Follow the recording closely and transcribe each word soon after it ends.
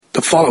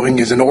following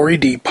is an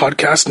RED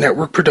Podcast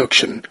Network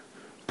production,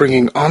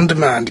 bringing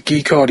on-demand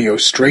geek audio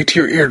straight to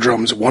your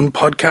eardrums one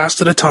podcast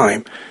at a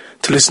time.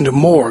 To listen to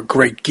more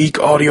great geek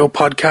audio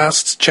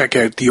podcasts, check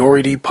out the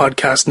RED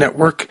Podcast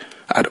Network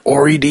at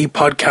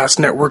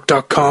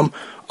redpodcastnetwork.com,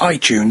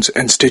 iTunes,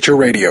 and Stitcher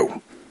Radio.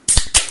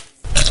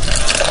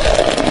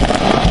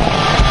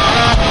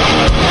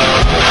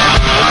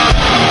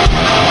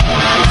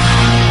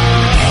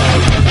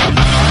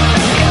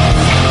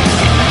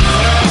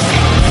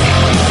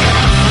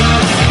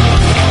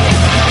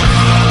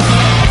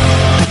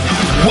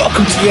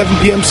 Welcome to the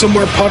 11pm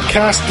Somewhere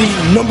podcast,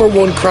 the number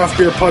one craft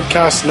beer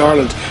podcast in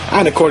Ireland,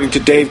 and according to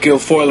Dave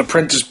Guilfoyle,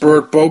 apprentice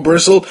brewer at Bow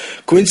Bristle,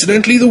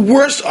 coincidentally the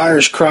worst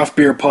Irish craft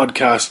beer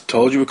podcast.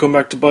 Told you we'd come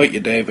back to bite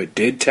you, Dave. I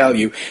did tell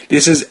you.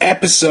 This is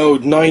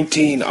episode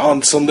 19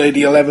 on Sunday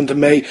the 11th of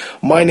May.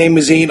 My name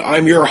is Ian,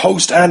 I'm your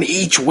host, and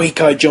each week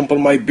I jump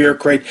on my beer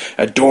crate,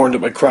 adorned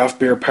with my craft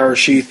beer power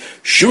sheath,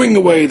 shooing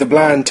away the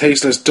bland,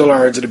 tasteless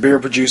dullards of the beer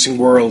producing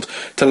world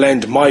to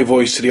lend my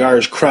voice to the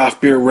Irish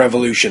craft beer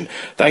revolution.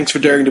 Thanks for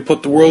daring to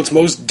put the world's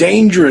most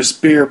dangerous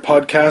beer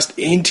podcast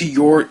into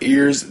your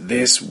ears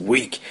this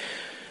week.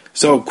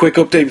 So, quick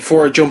update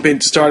before I jump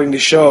into starting the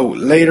show.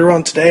 Later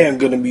on today, I'm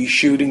going to be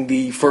shooting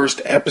the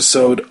first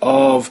episode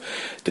of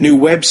the new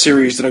web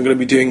series that I'm going to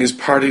be doing as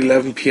part of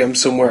 11pm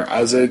Somewhere.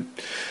 As I've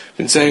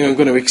been saying, I'm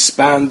going to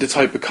expand the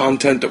type of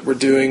content that we're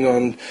doing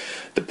on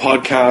the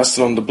podcast,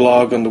 and on the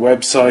blog, on the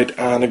website,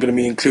 and I'm going to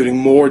be including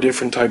more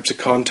different types of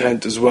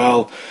content as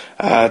well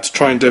to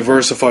try and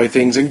diversify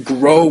things and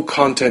grow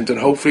content, and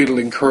hopefully it'll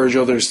encourage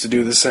others to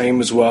do the same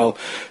as well,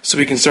 so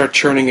we can start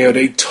churning out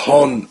a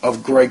ton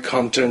of great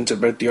content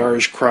about the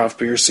Irish craft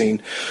beer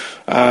scene.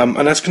 And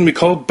that's going to be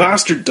called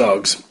Bastard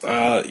Dogs.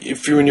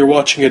 When you're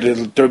watching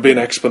it, there'll be an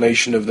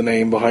explanation of the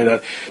name behind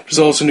that. There's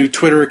also a new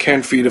Twitter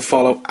account for you to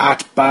follow,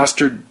 at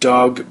Bastard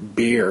Dog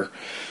Beer.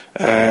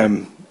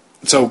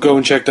 So go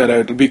and check that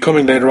out. It'll be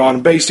coming later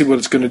on. Basically what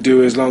it's going to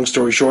do is, long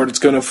story short, it's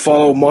going to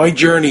follow my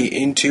journey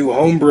into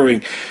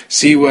homebrewing.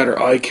 See whether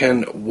I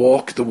can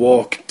walk the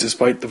walk,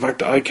 despite the fact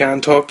that I can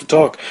talk the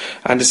talk.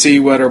 And to see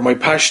whether my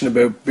passion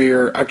about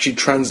beer actually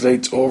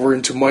translates over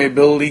into my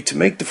ability to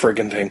make the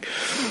friggin' thing.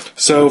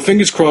 So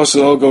fingers crossed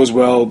it all goes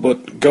well,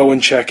 but go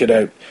and check it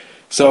out.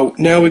 So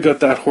now we got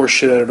that horse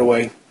shit out of the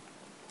way.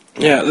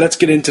 Yeah, let's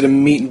get into the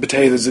meat and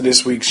potatoes of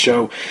this week's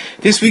show.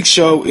 This week's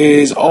show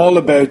is all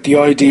about the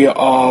idea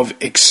of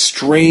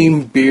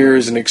extreme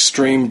beers and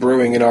extreme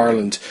brewing in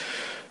Ireland.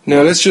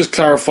 Now, let's just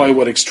clarify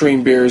what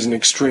extreme beers and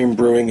extreme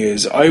brewing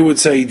is. I would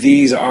say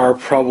these are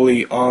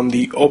probably on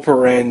the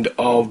upper end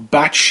of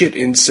batshit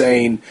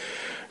insane,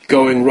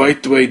 going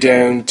right the way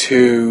down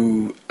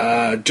to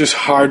just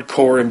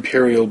hardcore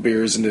imperial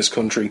beers in this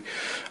country,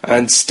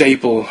 and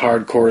staple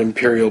hardcore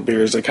imperial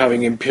beers, like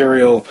having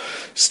Imperial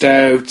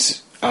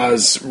Stout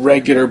as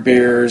regular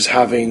beers,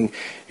 having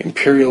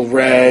Imperial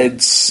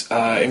Reds,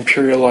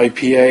 Imperial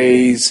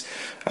IPAs,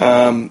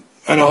 and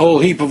a whole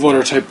heap of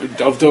other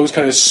type of those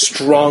kind of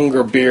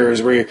stronger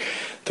beers where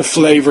the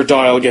flavour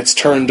dial gets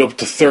turned up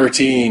to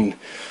 13,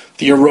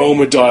 the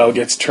aroma dial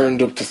gets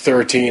turned up to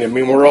 13. I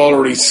mean, we're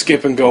already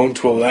skipping going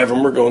to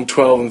 11, we're going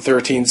 12 and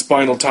 13.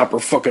 Spinal Tap are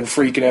fucking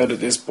freaking out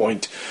at this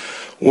point,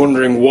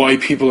 wondering why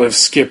people have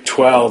skipped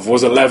 12.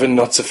 Was 11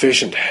 not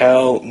sufficient?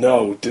 Hell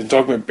no. They're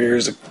talking about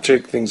beers that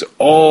take things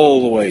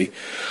all the way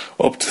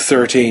up to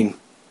 13.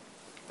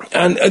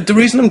 And the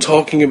reason I'm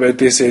talking about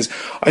this is,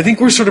 I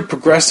think we're sort of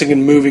progressing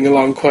and moving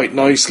along quite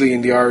nicely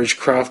in the Irish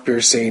craft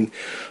beer scene,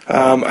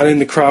 and in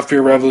the craft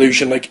beer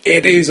revolution. Like,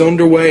 it is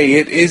underway,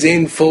 it is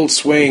in full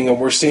swing, and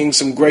we're seeing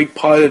some great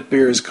pilot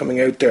beers coming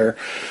out there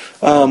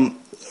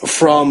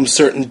from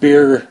certain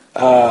beer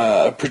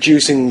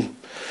producing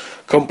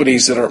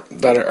companies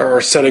that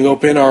are setting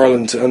up in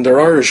Ireland, and they're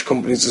Irish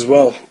companies as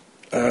well.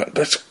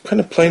 That's kind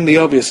of plainly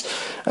obvious.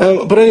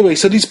 But anyway,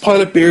 so these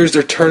pilot beers,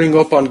 they're turning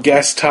up on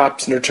guest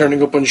taps, and they're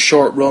turning up on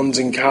short runs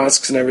in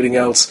casks and everything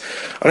else.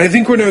 And I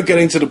think we're now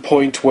getting to the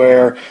point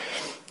where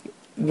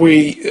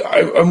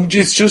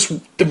it's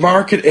just the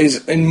market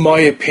is, in my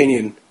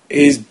opinion,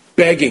 is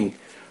begging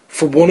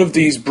for one of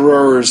these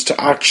brewers to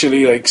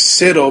actually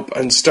sit up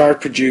and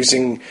start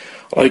producing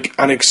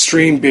an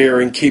extreme beer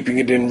and keeping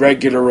it in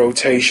regular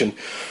rotation.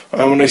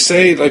 And when I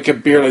say a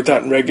beer like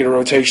that in regular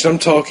rotation, I'm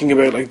talking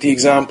about the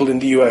example in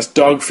the US,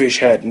 Dogfish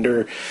Head, and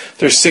their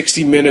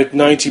 60-minute,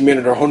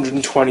 90-minute, or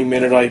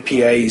 120-minute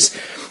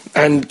IPAs,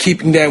 and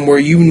keeping them where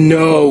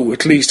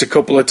at least a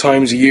couple of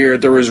times a year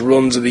there is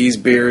runs of these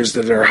beers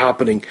that are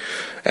happening,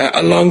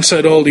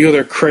 alongside all the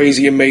other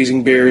crazy,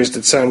 amazing beers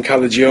that Sam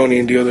Calagione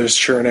and the others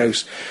churn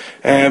out.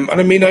 And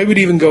I mean, I would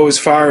even go as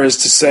far as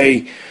to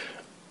say,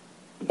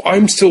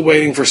 I'm still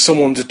waiting for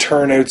someone to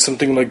turn out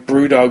something like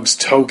Brewdog's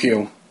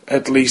Tokyo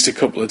at least a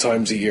couple of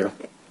times a year.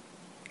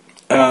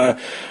 I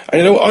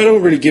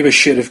don't really give a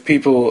shit if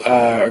people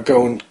are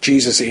going,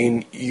 Jesus,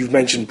 Ian, you've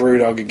mentioned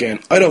Brewdog again.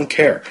 I don't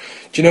care.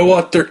 Do you know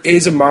what? There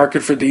is a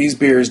market for these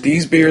beers.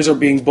 These beers are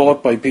being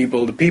bought by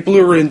people. The people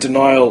who are in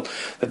denial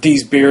that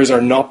these beers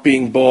are not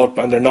being bought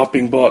and they're not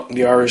being bought in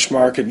the Irish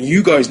market,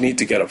 you guys need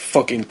to get a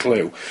fucking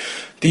clue.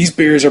 These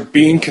beers are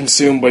being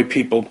consumed by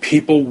people.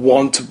 People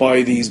want to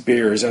buy these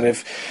beers.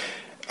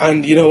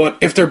 And you know what?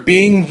 If they're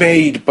being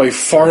made by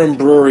foreign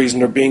breweries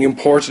and they're being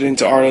imported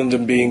into Ireland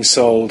and being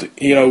sold,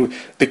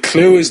 the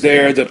clue is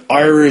there that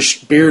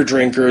Irish beer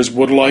drinkers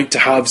would like to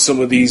have some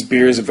of these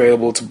beers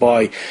available to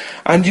buy.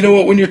 And you know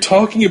what? When you're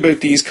talking about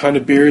these kind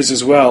of beers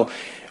as well,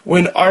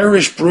 when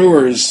Irish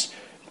brewers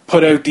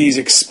put out these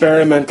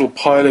experimental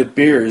pilot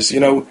beers,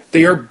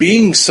 they are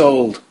being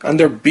sold and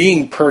they're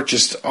being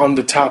purchased on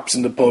the taps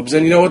in the pubs,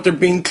 and you know what, they're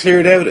being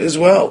cleared out as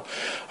well.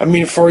 I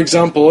mean, for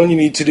example, all you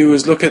need to do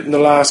is look at in the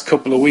last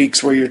couple of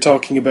weeks where you're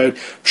talking about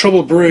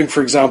Trouble Brewing,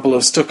 for example,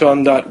 have stuck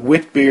on that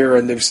wit beer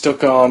and they've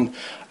stuck on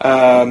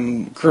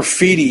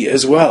graffiti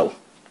as well.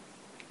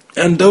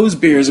 And those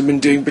beers have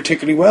been doing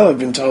particularly well, I've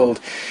been told,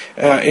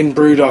 in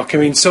Brewdog. I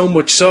mean, so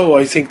much so,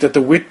 I think that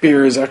the wit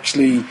beer is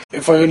actually,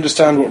 if I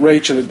understand what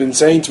Rachel had been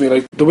saying to me,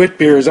 like, the wit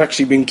beer has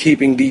actually been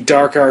keeping the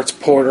Dark Arts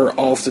Porter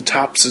off the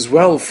taps as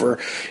well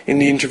in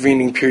the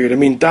intervening period. I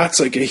mean, that's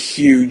like a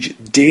huge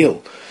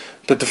deal.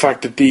 That the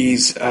fact that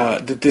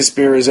this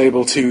beer is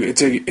able to,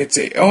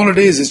 all it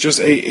is just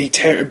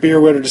a beer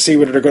whether to see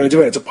whether they're going to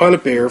do it. It's a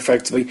pilot beer,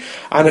 effectively,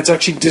 and it's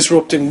actually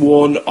disrupting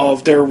one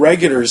of their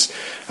regulars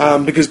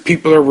because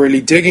people are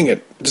really digging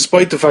it,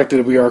 despite the fact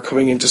that we are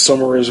coming into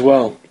summer as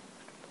well.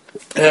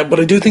 But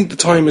I do think the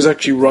time is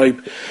actually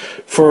ripe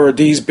for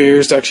these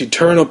beers to actually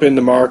turn up in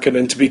the market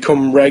and to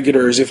become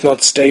regulars, if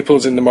not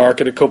staples, in the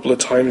market a couple of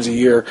times a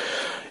year.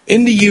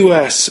 In the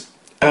US,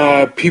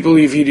 people,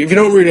 if you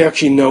don't really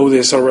actually know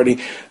this already,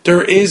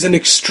 there is an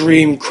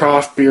extreme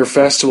craft beer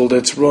festival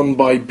that's run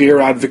by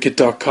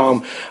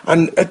beeradvocate.com,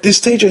 and at this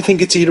stage I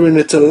think it's either in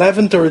its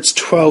 11th or its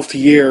 12th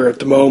year at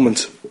the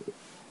moment.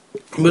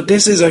 But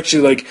this is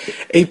actually like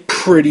a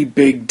pretty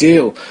big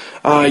deal.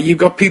 You've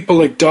got people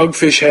like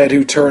Dogfish Head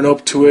who turn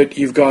up to it.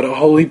 You've got a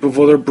whole heap of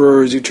other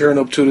brewers who turn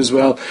up to it as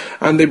well,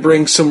 and they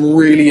bring some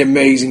really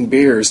amazing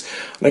beers.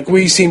 Like,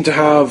 we seem to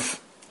have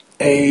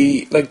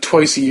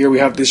twice a year we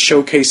have this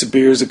showcase of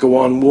beers that go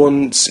on,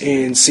 once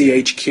in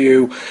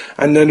CHQ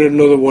and then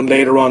another one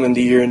later on in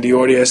the year in the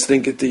RDS. I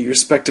think the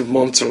respective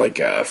months are like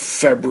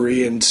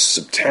February and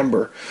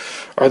September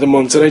are the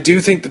months, and I do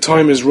think the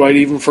time is right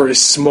even for a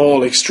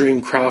small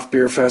extreme craft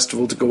beer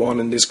festival to go on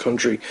in this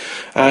country,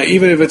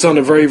 even if it's on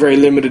a very, very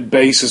limited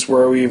basis,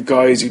 where we have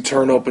guys who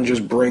turn up and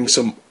just bring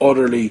some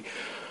utterly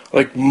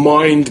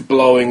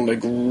mind-blowing,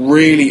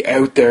 really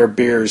out there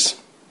beers.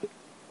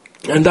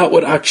 And that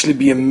would actually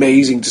be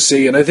amazing to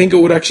see. And I think it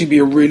would actually be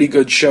a really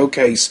good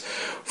showcase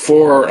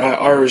for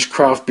Irish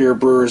craft beer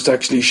brewers to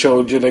actually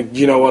show,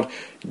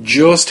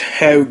 just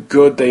how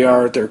good they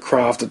are at their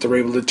craft, that they're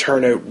able to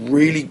turn out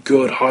really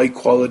good,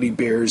 high-quality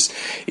beers,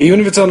 even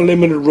if it's on a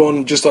limited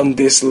run, just on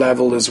this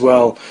level as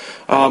well.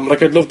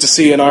 I'd love to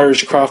see an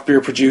Irish craft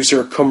beer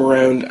producer come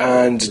around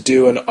and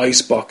do an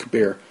Icebox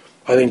beer.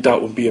 I think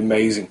that would be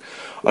amazing.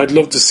 I'd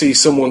love to see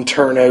someone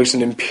turn out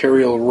an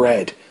Imperial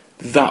Red.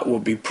 That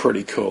would be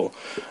pretty cool.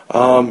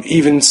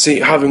 Even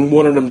having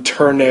one of them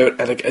turn out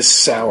a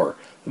sour,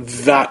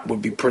 that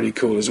would be pretty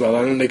cool as well,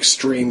 and an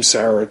extreme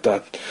sour at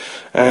that.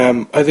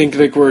 I think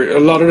a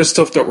lot of the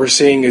stuff that we're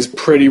seeing is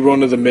pretty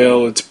run of the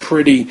mill. It's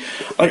pretty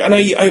and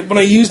I when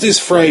I use this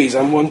phrase,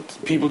 I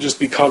want people just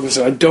to be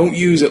cognizant. I don't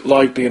use it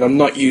lightly, and I'm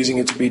not using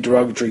it to be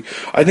derogatory.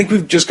 I think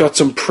we've just got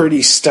some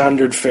pretty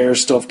standard fare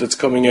stuff that's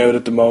coming out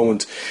at the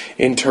moment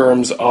in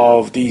terms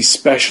of the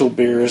special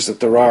beers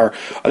that there are.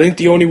 I think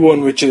the only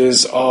one which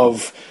is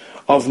of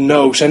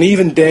note, and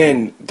even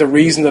then, the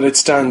reason that it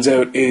stands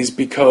out is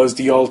because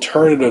the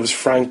alternatives,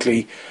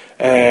 frankly,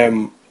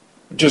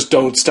 just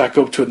don't stack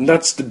up to it, and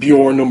that's the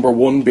Bjorn No.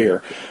 1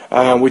 beer,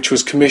 which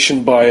was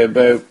commissioned by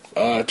about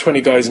 20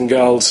 guys and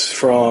gals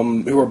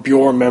who are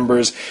Bjorn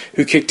members,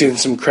 who kicked in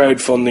some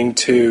crowdfunding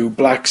to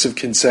Blacks of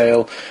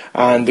Kinsale,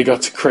 and they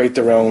got to create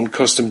their own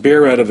custom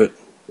beer out of it.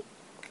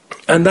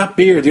 And that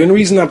beer, the only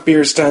reason that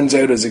beer stands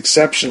out as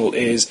exceptional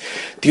is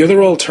the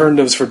other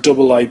alternatives for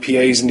double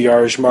IPAs in the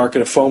Irish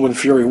market, Foam and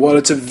Fury. While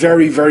it's a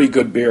very, very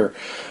good beer,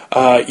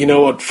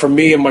 for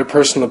me, in my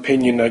personal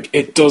opinion,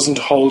 it doesn't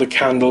hold a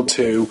candle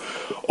to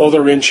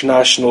other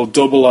international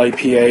double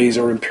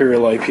IPAs or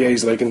imperial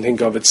IPAs that I can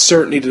think of. It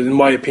certainly, in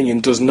my opinion,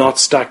 does not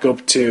stack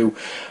up to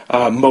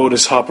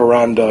Modus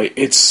Operandi.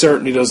 It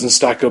certainly doesn't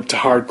stack up to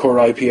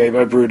Hardcore IPA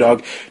by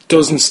Brewdog.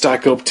 Doesn't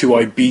stack up to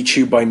I Beat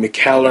You by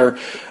Mikkeller.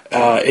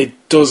 It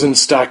doesn't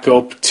stack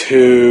up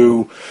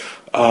to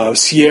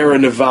Sierra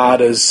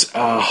Nevada's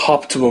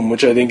Hoptimum,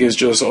 which I think is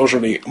just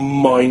utterly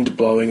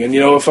mind-blowing. And,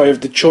 if I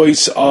have the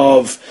choice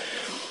of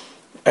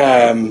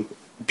Bjorn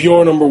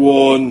No.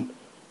 1,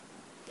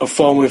 a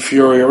Foam and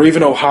Fury or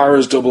even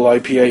O'Hara's double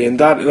IPA, and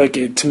that, like,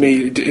 to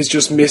me, is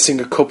just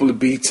missing a couple of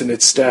beats in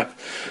its step.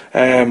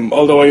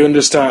 Although I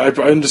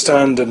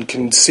understand and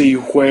can see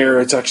where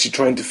it's actually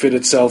trying to fit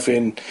itself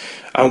in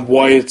and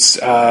why it's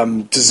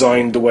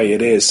designed the way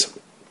it is.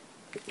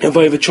 If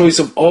I have a choice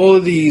of all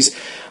of these,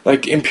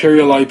 like,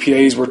 Imperial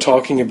IPAs we're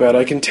talking about,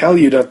 I can tell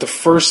you that the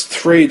first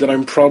three that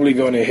I'm probably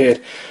going to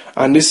hit,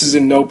 and this is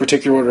in no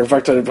particular order, in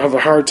fact I'd have a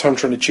hard time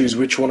trying to choose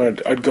which one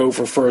I'd go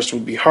for first,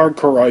 would be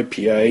Hardcore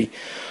IPA,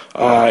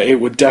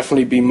 it would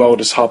definitely be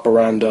Modus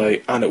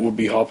Hoperandi, and it would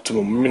be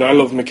Optimum. I mean, I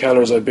love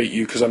Mikkeller's, I bet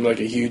you, because I'm like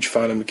a huge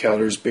fan of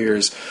Mikkeller's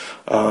beers,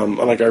 and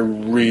like I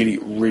really,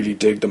 really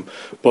dig them.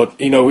 But,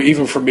 you know,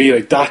 even for me,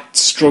 like, that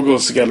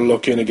struggles to get a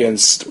look in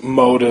against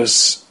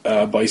Modus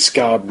by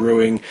Ska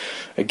Brewing,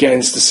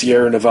 against the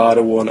Sierra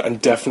Nevada one,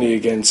 and definitely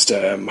against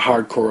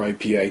Hardcore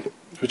IPA,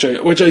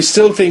 which I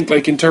still think,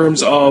 like, in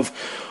terms of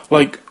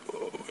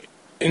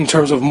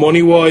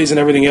money wise and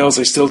everything else,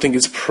 I still think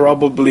it's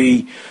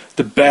probably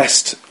the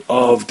best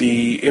of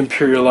the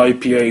Imperial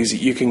IPAs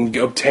that you can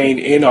obtain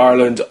in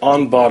Ireland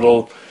on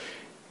bottle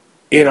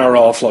in our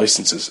off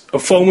licenses. A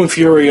Foam and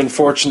Fury,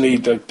 unfortunately,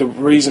 the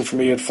reason for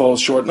me it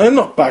falls short, and I'm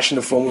not bashing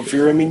the Foam and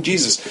Fury, I mean,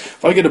 Jesus,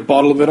 if I get a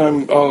bottle of it,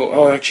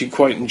 I'll actually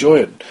quite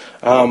enjoy it.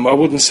 I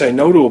wouldn't say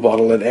no to a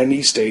bottle at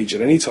any stage,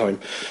 at any time.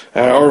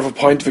 Or if a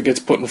pint of it gets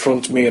put in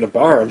front of me in a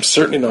bar, I'm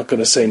certainly not going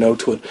to say no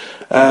to it.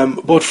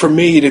 But for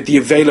me, the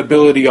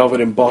availability of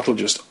it in bottle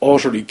just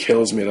utterly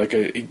kills me.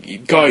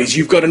 Like, guys,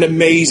 you've got an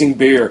amazing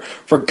beer.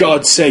 For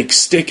God's sake,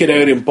 stick it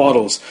out in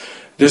bottles.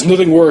 There's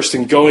nothing worse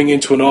than going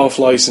into an off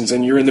license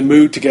and you're in the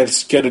mood to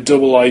get a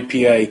double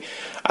IPA,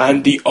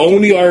 and the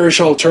only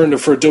Irish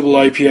alternative for a double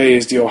IPA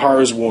is the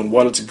O'Hara's one.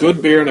 While it's a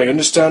good beer, and I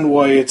understand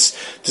why it's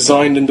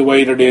designed in the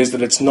way that it is,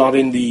 that it's not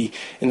in the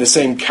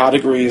same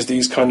category as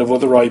these kind of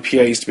other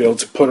IPAs, to be able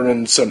to put it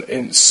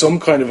in some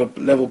kind of a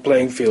level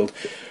playing field.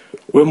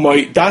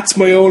 That's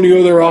my only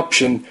other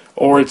option,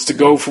 or it's to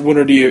go for one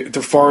of the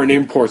foreign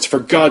imports. For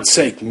God's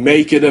sake,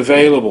 make it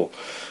available.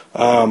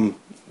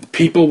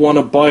 People want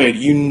to buy it.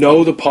 You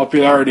know the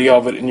popularity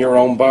of it in your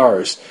own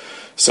bars.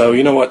 So,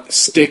 you know what?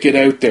 Stick it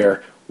out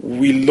there.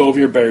 We love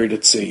your Buried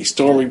at Sea.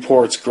 Storm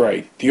Report's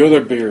great. The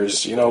other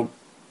beers, you know,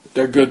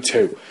 they're good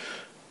too.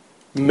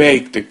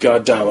 Make the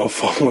goddamn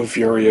Foam and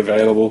Fury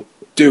available.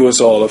 Do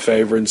us all a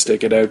favour and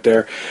stick it out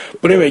there.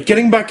 But anyway,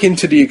 getting back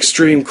into the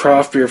Extreme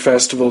Craft Beer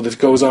Festival that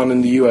goes on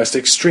in the US. The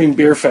Extreme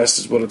Beer Fest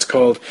is what it's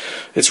called.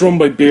 It's run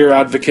by Beer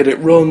Advocate. It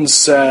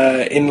runs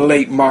in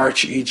late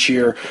March each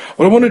year.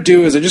 What I want to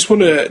do is there's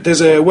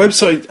a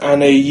website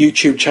and a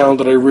YouTube channel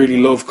that I really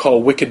love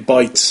called Wicked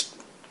Bites.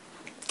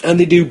 And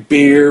they do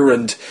beer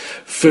and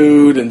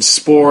food and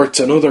sports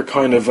and other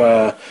kind of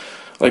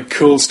like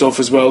cool stuff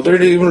as well.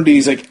 They're one of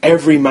these like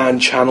everyman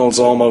channels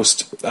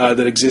almost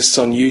that exists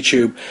on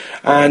YouTube,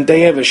 and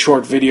they have a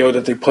short video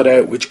that they put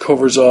out which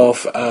covers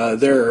off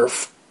their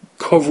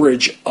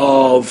coverage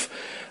of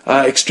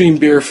Extreme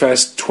Beer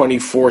Fest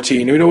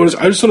 2014. You know what?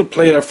 I just want to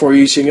play that for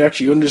you so you can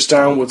actually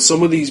understand what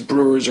some of these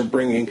brewers are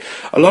bringing.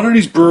 A lot of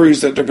these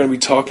breweries that they're going to be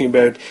talking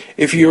about,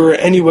 if you're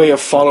anyway a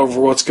follower of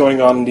what's going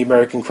on in the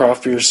American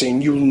craft beer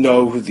scene, you'll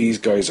know who these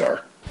guys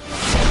are.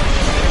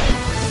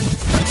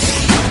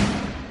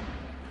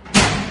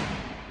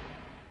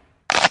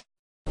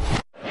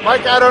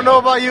 Mike, I don't know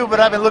about you, but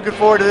I've been looking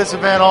forward to this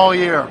event all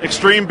year.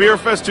 Extreme Beer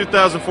Fest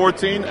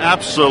 2014?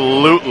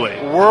 Absolutely.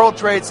 World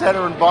Trade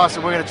Center in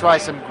Boston, we're going to try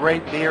some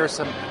great beer,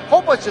 some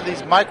whole bunch of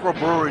these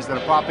microbreweries that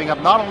are popping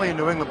up, not only in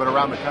New England, but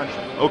around the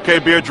country. Okay,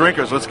 beer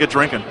drinkers, let's get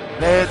drinking.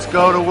 Let's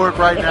go to work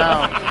right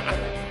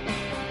now.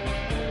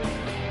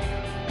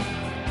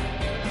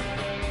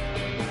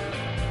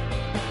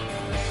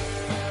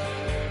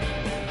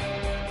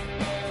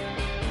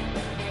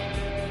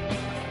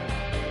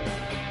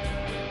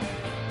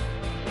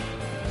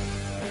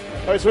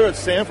 All right, so it's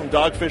Sam from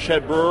Dogfish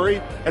Head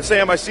Brewery. And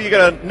Sam, I see you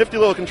got a nifty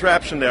little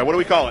contraption there. What do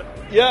we call it?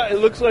 Yeah, it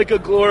looks like a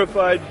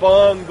glorified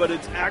bong, but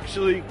it's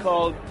actually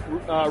called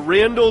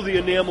Randall the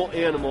Enamel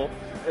Animal.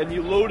 And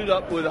you load it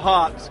up with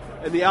hops,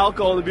 and the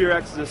alcohol in the beer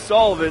acts as a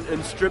solvent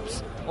and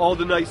strips all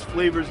the nice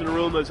flavors and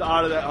aromas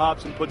out of that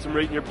hops and puts them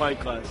right in your pint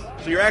glass.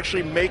 So you're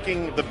actually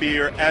making the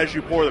beer as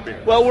you pour the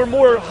beer? Well, we're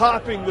more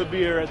hopping the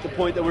beer at the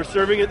point that we're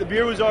serving it. The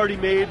beer was already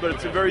made, but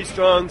it's a very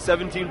strong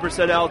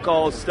 17%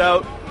 alcohol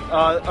stout.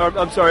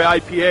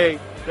 IPA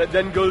that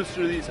then goes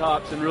through these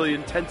hops and really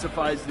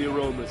intensifies the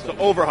aromas. So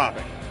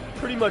over-hopping?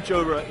 Pretty much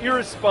over.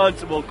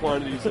 Irresponsible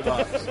quantities of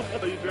hops.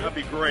 That'd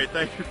be great.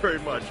 Thank you very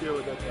much.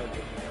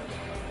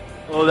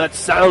 Oh, that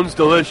sounds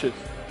delicious.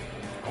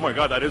 Oh my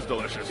God, that is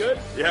delicious. Good?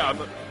 Yeah.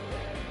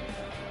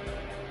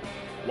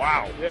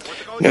 Wow.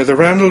 Now, the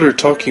Randall they're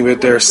talking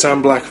about there,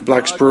 Sam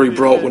Black's Brewery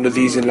brought one of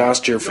these in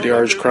last year for the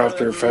Irish Craft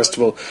Beer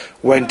Festival.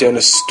 Went down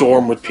a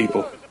storm with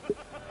people.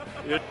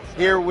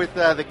 Here with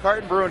the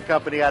Carton Brewing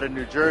Company out of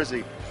New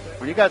Jersey,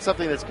 when you got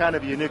something that's kind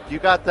of unique, you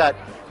got that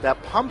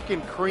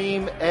pumpkin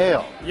cream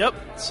ale. Yep,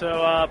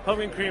 so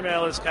pumpkin cream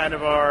ale is kind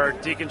of our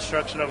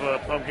deconstruction of a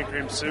pumpkin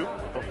cream soup.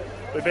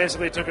 We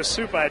basically took a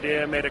soup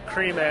idea and made a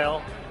cream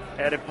ale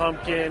Added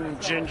pumpkin,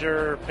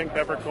 ginger, pink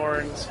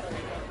peppercorns,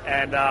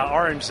 and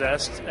orange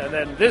zest. And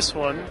then this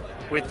one,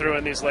 we threw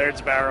in these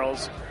Laird's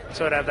barrels,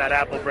 so it'd have that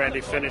apple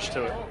brandy finish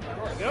to it.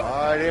 All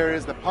right, here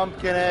is the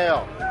pumpkin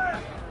ale.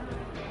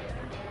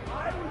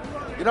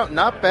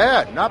 Not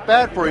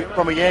bad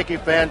from a Yankee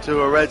fan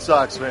to a Red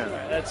Sox fan.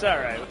 That's all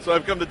right. So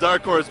I've come to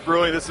Dark Horse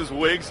Brewing. This is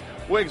Wiggs.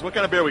 Wiggs, what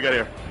kind of beer we got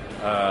here?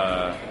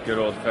 Good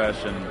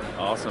old-fashioned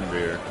awesome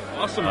beer.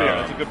 Awesome beer.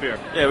 That's a good beer.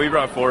 Yeah, we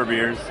brought 4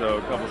 beers, so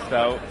a couple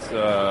stouts,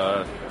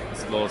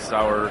 this little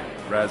sour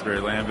raspberry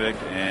lambic,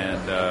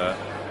 and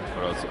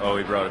what else? Oh,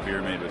 we brought a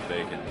beer made with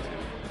bacon,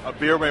 too. A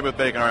beer made with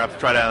bacon. All right, I have to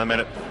try that in a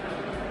minute.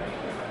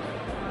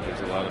 There's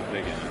a lot of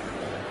bacon in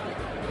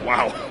it.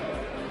 Wow.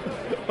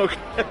 Okay.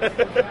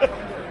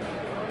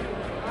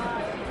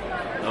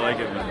 I like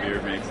it when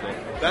beer makes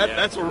it.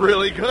 That's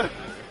really good.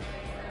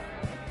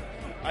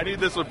 I need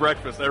this with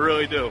breakfast. I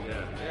really do.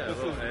 Yeah,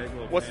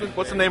 What's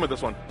the name of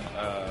this one?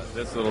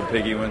 This little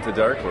piggy went to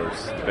Dark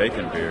Horse,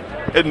 bacon beer.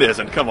 It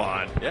isn't. Come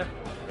on. Yeah,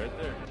 right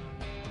there.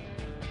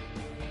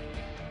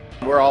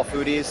 We're all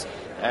foodies,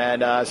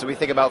 and so we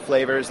think about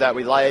flavors that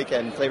we like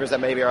and flavors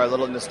that maybe are a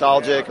little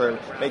nostalgic or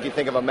make you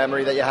think of a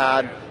memory that you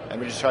had, and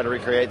we just try to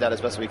recreate that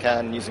as best we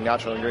can using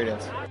natural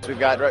ingredients. So we've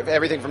got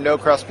everything from no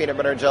crust peanut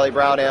butter and jelly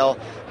brown ale.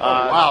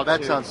 Wow,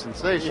 that sounds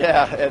sensational.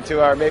 Yeah, and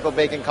to our maple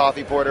bacon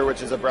coffee porter,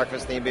 which is a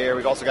breakfast themed beer.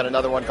 We've also got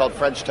another one called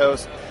French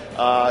Toast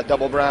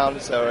Double Brown.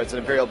 So it's an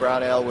imperial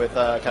brown ale with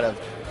kind of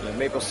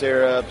maple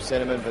syrup,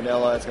 cinnamon,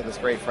 vanilla. It's got this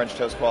great French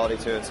toast quality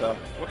to it. So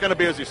What kind of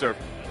beers do you serve?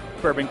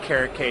 Bourbon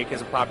carrot cake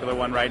is a popular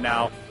one right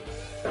now.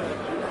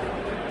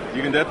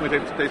 You can definitely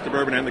taste the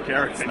bourbon and the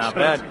carrot. It's not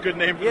That's bad. a good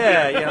name for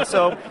Yeah, beer.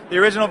 so the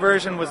original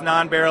version was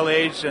non-barrel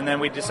aged, and then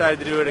we decided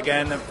to do it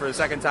again for the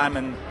second time,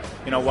 and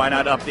why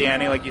not up the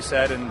ante, like you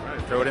said, and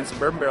throw it in some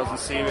bourbon barrels and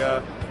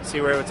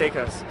see where it would take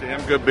us.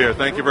 Damn good beer.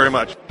 Thank you very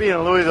much. Being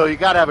in Louisville, you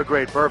got to have a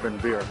great bourbon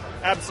beer.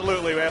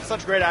 Absolutely. We have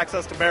such great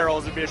access to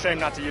barrels, it'd be a shame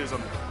not to use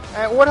them.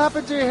 And what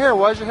happened to your hair?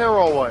 Why is your hair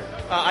all white?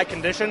 I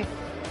condition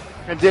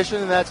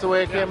Conditioned, and that's the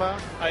way it came out?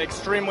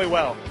 extremely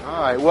well.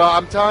 All right. Well,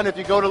 I'm telling you, if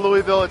you go to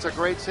Louisville, it's a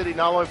great city,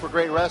 not only for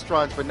great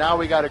restaurants, but now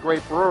we got a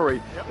great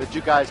brewery that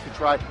you guys can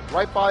try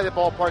right by the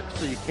ballpark,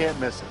 so you can't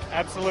miss it.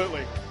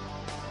 Absolutely.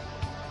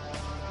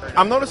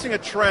 I'm noticing a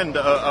trend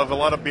of a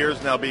lot of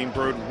beers now being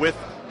brewed with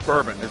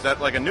bourbon. Is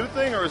that like a new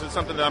thing, or is it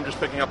something that I'm just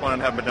picking up on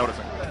and haven't been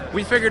noticing?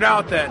 We figured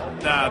out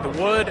that the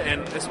wood,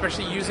 and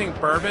especially using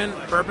bourbon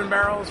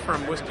barrels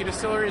from whiskey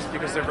distilleries,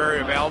 because they're very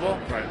available,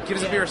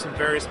 gives the beer some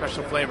very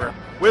special flavor.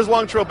 Where's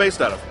Long Trail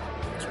based out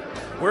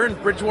of? We're in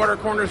Bridgewater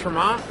Corners,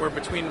 Vermont. We're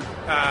between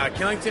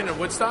Killington and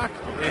Woodstock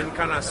in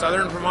kind of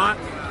southern Vermont.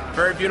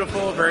 Very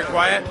beautiful, very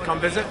quiet. Come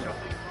visit.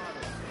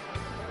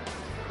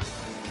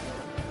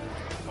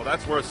 Well,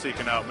 that's worth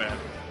seeking out, man.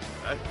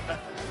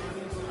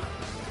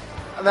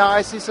 Now,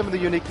 I see some of the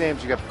unique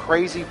names. You got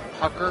Crazy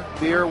Pucker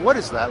beer. What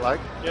is that like?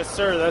 Yes,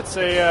 sir. That's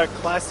a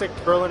classic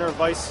Berliner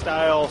Weiss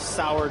style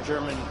sour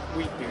German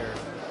wheat beer.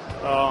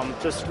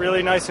 Just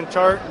really nice and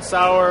tart and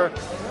sour,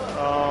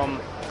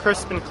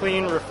 crisp and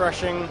clean,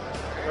 refreshing.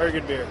 Very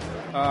good beer.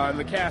 In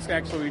the cask,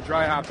 actually, we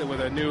dry hopped it with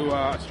a new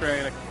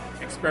Australian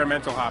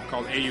experimental hop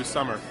called AU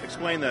Summer.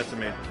 Explain that to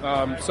me.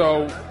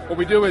 So what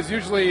we do is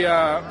usually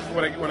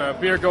when a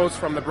beer goes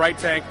from the bright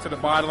tank to the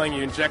bottling,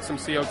 you inject some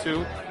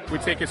CO2. We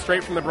take it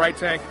straight from the bright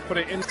tank, put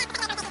it in.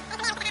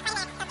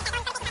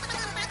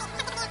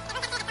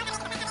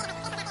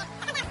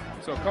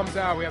 So it comes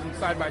out, we have them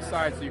side by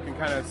side so you can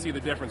kind of see the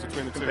difference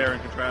between the two. Compare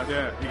and contrast.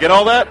 Yeah. You get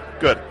all that?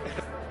 Good.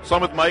 So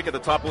I'm with Mike at the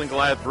Toppling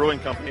Goliath Brewing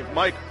Company.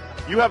 Mike,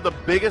 you have the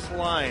biggest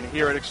line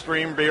here at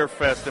Extreme Beer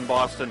Fest in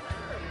Boston.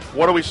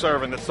 What are we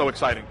serving that's so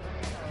exciting?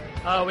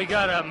 We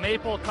got a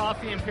maple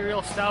coffee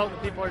imperial stout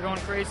that people are going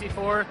crazy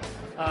for.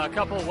 A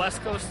couple of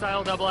West Coast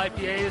style double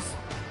IPAs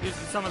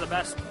using some of the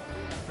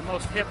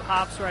most hip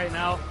hops right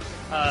now.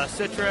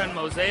 Citra and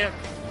Mosaic.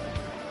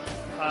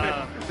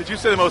 Did you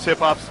say the most hip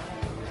hops?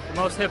 The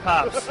most hip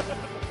hops.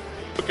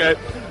 Okay.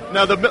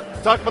 Now,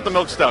 talk about the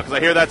milk stout, because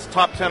I hear that's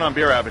top 10 on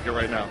Beer Advocate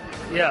right now.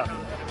 Yeah.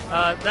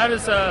 That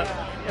is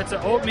it's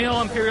an oatmeal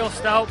imperial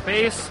stout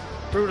base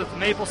brewed with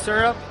maple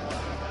syrup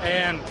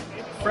and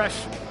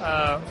fresh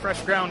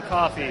ground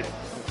coffee.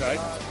 Okay.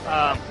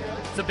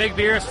 It's a big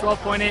beer. It's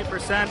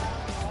 12.8%.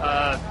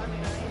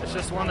 It's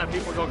just one that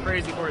people go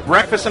crazy for.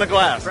 Breakfast in a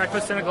glass.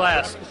 Breakfast in a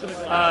glass.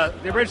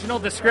 The original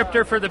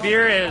descriptor for the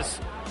beer is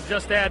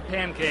just add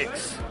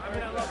pancakes.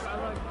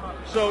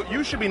 So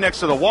you should be next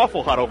to the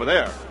Waffle Hut over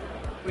there.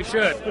 We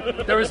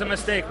should. There was a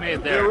mistake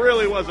made there. There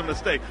really was a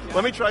mistake.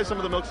 Let me try some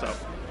of the milk stout.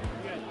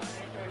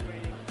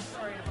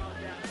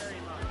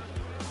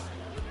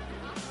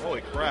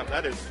 Holy crap,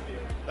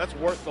 that's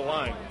worth the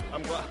line.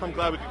 I'm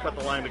glad we could cut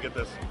the line to get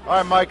this. All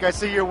right, Mike, I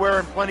see you're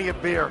wearing plenty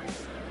of beer.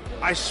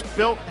 I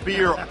spilt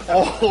beer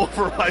all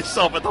over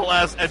myself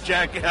at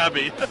Jack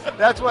Abbey.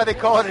 That's why they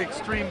call it an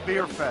Extreme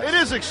Beer Fest. It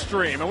is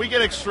extreme, and we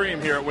get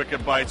extreme here at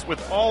Wicked Bites with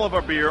all of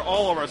our beer,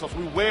 all of ourselves.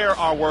 We wear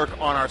our work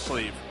on our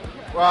sleeve.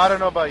 Well, I don't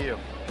know about you,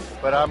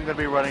 but I'm going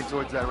to be running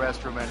towards that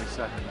restroom any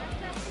second.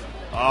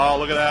 Oh,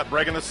 look at that.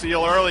 Breaking the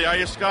seal early. Are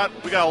you, Scott?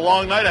 We got a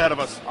long night ahead of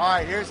us. All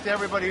right, here's to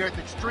everybody here at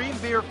the Extreme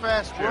Beer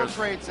Fest, Cheers. World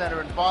Trade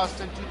Center in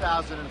Boston,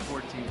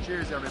 2014.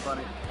 Cheers,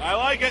 everybody. I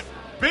like it.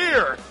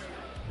 Beer.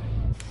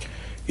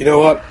 You know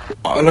what?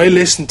 When I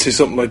listen to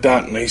something like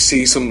that and I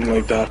see something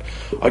like that,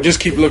 I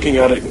just keep looking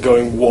at it and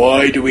going,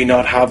 why do we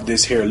not have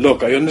this here?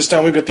 Look, I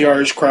understand we've got the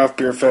Irish Craft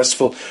Beer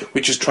Festival,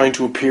 which is trying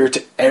to appeal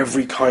to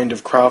every kind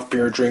of craft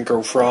beer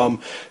drinker,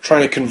 from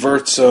trying to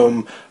convert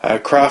some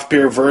craft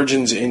beer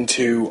virgins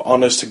into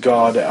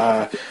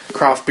honest-to-God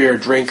craft beer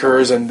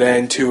drinkers, and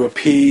then to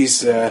appease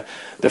the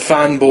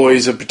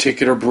fanboys of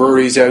particular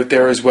breweries out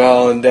there as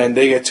well, and then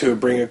they get to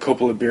bring a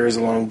couple of beers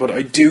along. But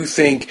I do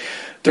think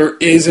there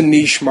is a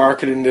niche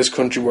market in this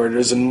country where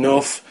there's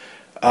enough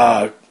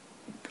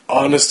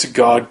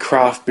honest-to-God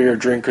craft beer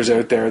drinkers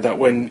out there that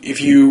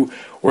if you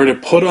were to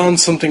put on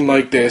something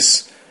like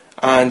this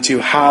and to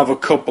have a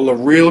couple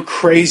of real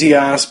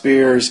crazy-ass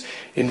beers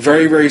in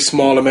very, very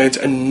small amounts,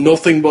 and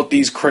nothing but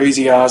these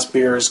crazy-ass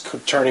beers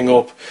turning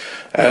up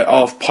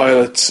off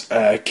pilots,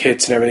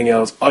 kits and everything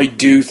else, I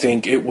do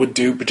think it would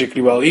do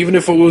particularly well, even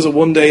if it was a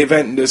one-day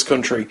event in this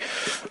country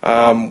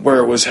where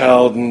it was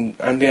held, and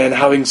then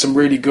having some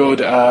really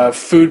good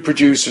food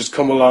producers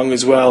come along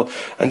as well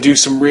and do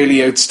some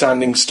really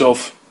outstanding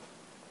stuff.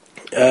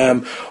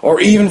 Or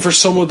even for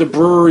some of the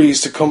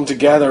breweries to come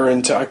together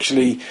and to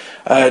actually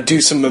do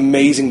some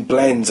amazing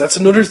blends. That's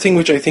another thing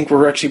which I think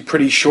we're actually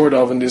pretty short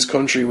of in this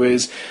country,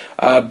 was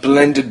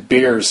blended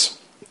beers.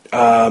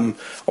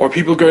 Or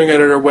people going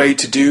out of their way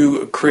to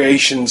do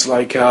creations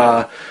like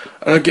a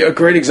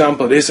great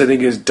example of this, I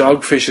think, is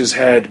Dogfish's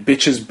Head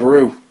Bitches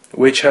Brew,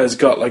 which has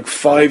got like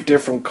 5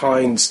 different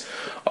kinds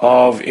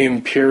of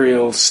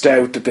imperial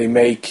stout that they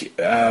make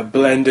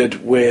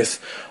blended with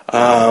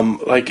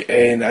like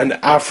an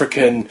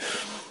African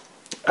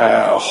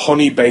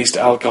honey-based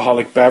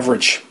alcoholic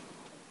beverage.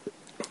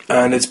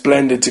 And it's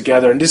blended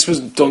together, and this was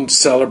done to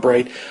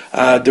celebrate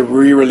the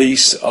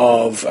re-release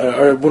of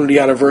one of the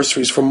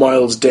anniversaries for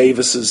Miles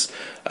Davis's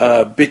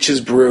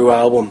Bitches Brew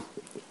album,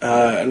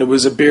 and it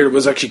was a beer that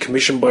was actually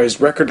commissioned by his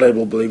record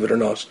label, believe it or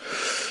not.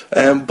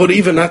 But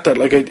even at that,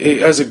 like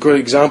as a good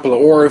example,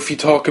 or if you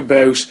talk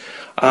about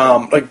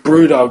like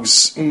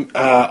Brewdog's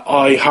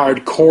I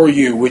Hardcore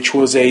You, which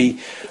was a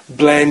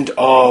blend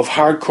of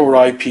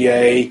hardcore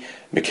IPA,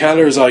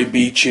 McKellar's I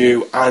Beat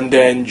You, and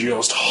then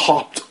just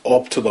hopped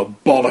up to the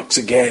bollocks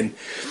again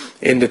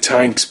in the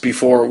tanks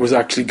before it was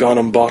actually gone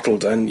and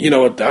bottled. And you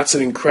know, that's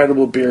an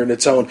incredible beer in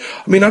its own.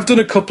 I mean, I've done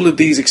a couple of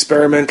these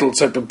experimental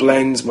type of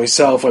blends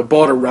myself. I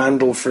bought a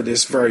Randall for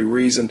this very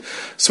reason,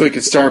 so I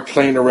could start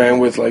playing around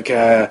with like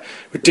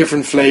with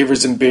different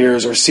flavors in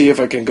beers, or see if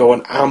I can go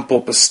and amp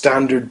up a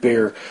standard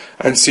beer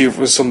and see if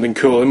it was something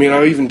cool. I mean,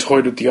 I even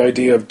toyed with the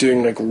idea of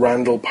doing like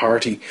Randall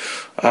party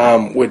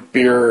with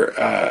beer,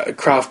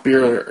 craft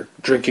beer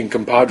drinking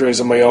compadres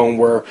of my own,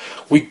 where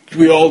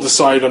we all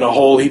decide on a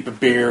whole heap of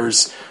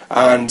beers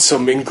and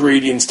some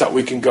ingredients that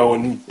we can go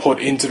and put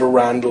into the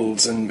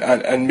Randalls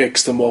and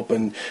mix them up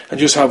and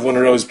just have one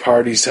of those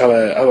parties, have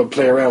a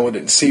play around with it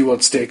and see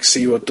what sticks,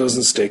 see what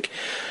doesn't stick.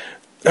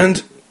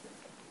 And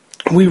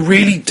we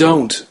really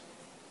don't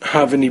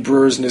have any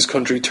brewers in this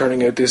country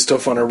turning out this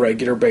stuff on a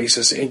regular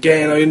basis.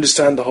 Again, I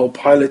understand the whole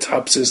pilot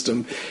tap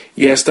system.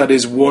 Yes, that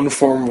is one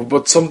form,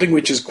 but something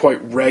which is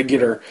quite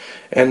regular,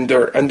 and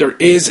there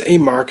is a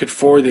market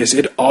for this.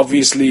 It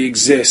obviously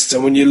exists,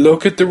 and when you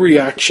look at the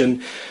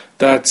reaction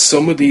that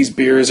some of these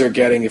beers are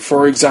getting,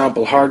 for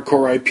example,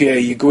 hardcore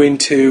IPA, you go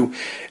into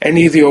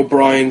any of the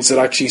O'Briens that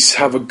actually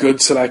have a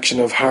good selection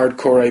of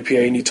hardcore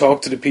IPA, and you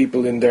talk to the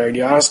people in there and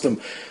you ask them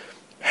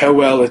how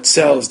well it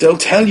sells. They'll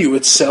tell you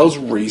it sells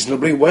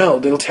reasonably well.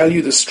 They'll tell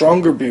you the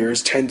stronger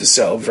beers tend to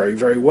sell very,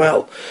 very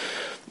well.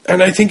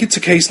 And I think it's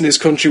a case in this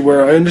country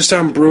where I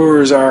understand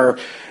brewers are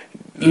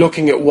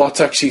looking at what's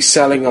actually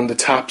selling on the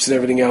taps and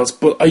everything else,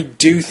 but I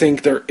do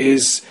think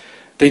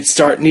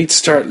need to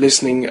start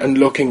listening and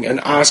looking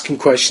and asking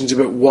questions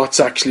about what's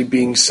actually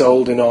being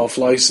sold in off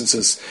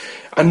licenses,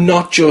 and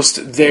not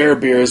just their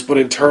beers, but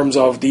in terms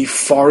of the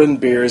foreign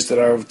beers that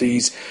are of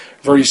these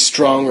very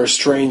strong or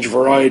strange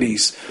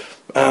varieties.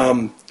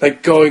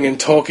 Like going and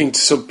talking to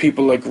some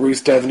people like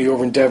Ruth Devaney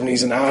over in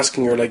Devaney's and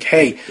asking her, like,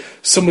 hey,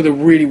 some of the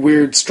really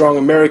weird strong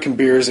American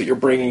beers that you're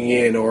bringing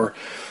in, or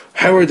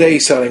how are they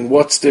selling?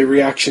 What's the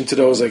reaction to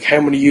those? Like,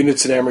 how many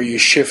units of them are you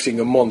shifting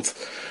a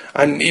month?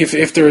 And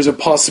if there is a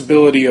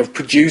possibility of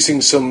producing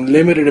some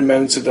limited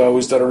amounts of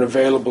those that are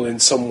available in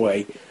some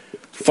way,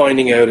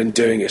 finding out and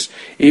doing it.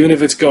 Even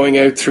if it's going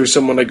out through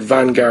someone like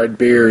Vanguard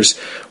Beers,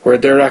 where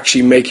they're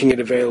actually making it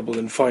available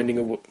and finding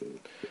a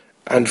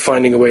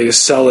way to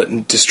sell it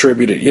and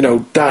distribute it. You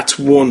know, that's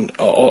one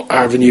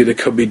avenue that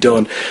could be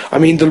done. I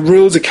mean, the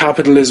rules of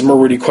capitalism are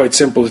really quite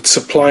simple. It's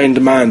supply and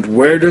demand.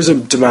 Where there's a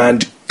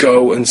demand,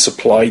 go and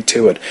supply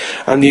to it.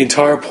 And the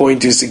entire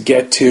point is to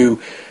get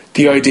to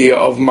the idea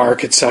of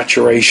market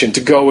saturation, to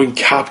go and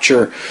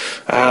capture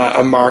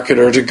a market,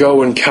 or to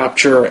go and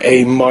capture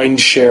a mind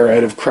share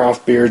out of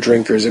craft beer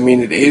drinkers. I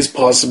mean, it is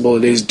possible,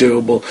 it is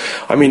doable.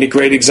 I mean, a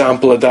great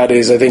example of that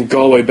is, I think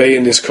Galway Bay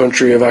in this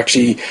country have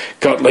actually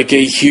got like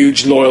a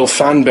huge loyal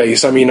fan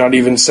base. I mean, I'd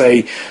even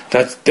say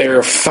that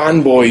their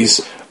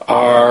fanboys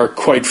are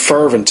quite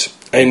fervent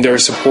in their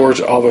support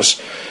of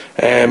it.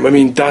 I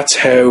mean, that's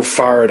how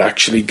far it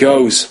actually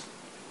goes.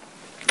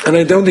 And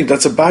I don't think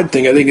that's a bad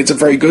thing. I think it's a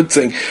very good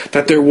thing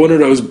that they're one of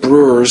those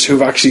brewers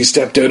who've actually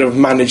stepped out and have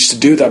managed to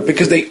do that,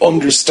 because they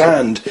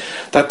understand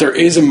that there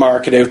is a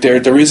market out there,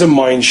 there is a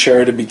mind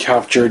share to be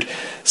captured.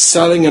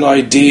 Selling an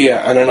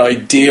idea and an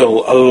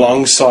ideal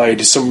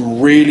alongside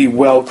some really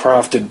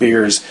well-crafted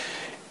beers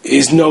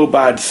is no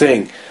bad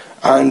thing.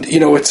 And, you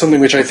know, it's something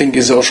which I think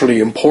is utterly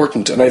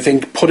important. And I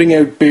think putting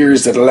out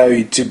beers that allow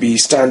you to be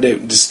stand out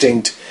and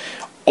distinct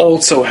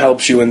also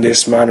helps you in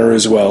this manner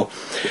as well.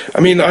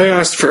 I mean, I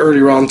asked for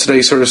earlier on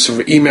today sort of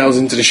emails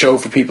into the show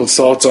for people's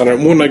thoughts on it.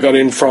 And one I got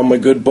in from my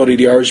good buddy,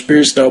 the Irish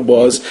Beer Snob,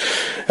 was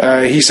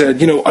he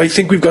said, you know, I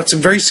think we've got some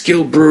very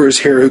skilled brewers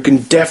here who can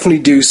definitely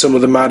do some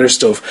of the matter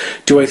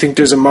stuff. Do I think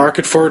there's a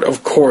market for it?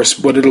 Of course,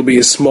 but it'll be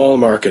a small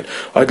market.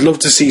 I'd love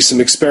to see some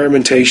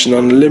experimentation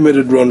on a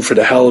limited run for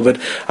the hell of it,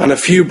 and a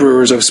few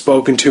brewers I've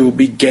spoken to will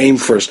be game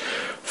for it.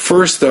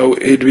 First, though,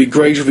 it'd be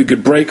great if we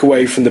could break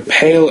away from the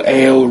pale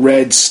ale,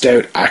 red,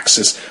 stout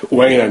axis.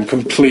 Wayne, I'm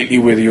completely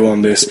with you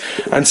on this.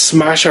 And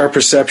smash our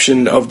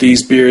perception of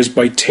these beers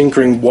by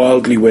tinkering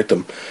wildly with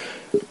them.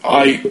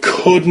 I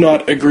could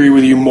not agree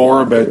with you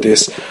more about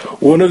this.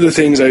 One of the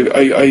things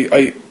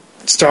I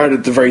started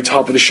at the very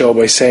top of the show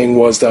by saying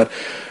was that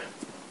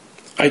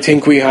I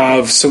think we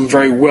have some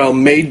very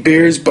well-made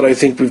beers, but I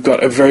think we've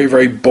got a very,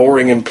 very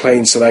boring and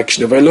plain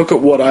selection. If I look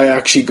at what I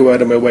actually go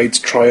out of my way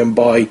to try and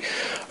buy,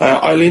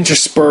 I'll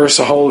intersperse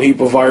a whole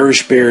heap of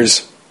Irish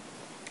beers.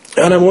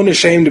 And I'm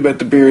unashamed about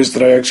the beers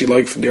that I actually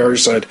like from the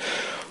Irish side.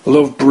 I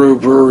love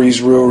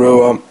breweries,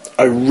 Ruru.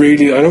 I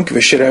don't give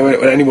a shit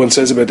what anyone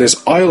says about this.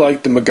 I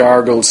like the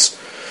McGargles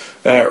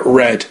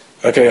Red.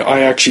 Okay,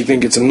 I actually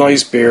think it's a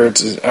nice beer,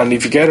 and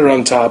if you get it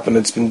on tap and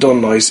it's been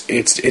done nice,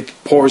 it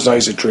pours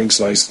nice, it drinks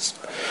nice.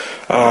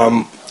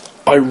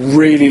 I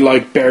really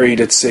like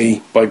Buried at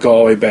Sea by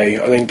Galway Bay.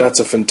 I think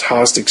that's a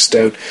fantastic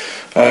stout.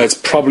 It's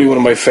probably one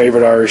of my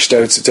favourite Irish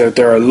stouts that's out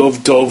there. I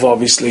love Dove,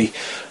 obviously,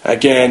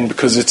 again,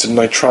 because it's a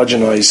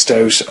nitrogenised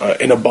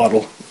stout in a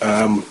bottle,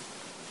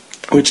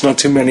 which not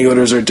too many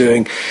others are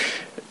doing.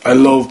 I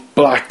love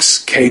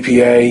Black's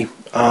KPA,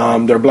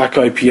 their Black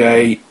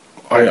IPA.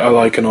 I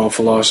like an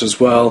awful lot as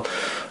well.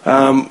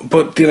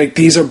 But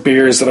these are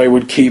beers that I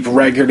would keep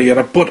regularly.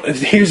 But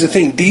here's the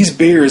thing, these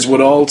beers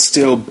would all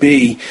still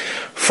be,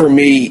 for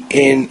me,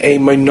 in a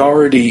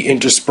minority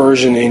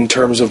interspersion in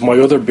terms of my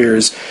other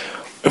beers.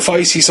 If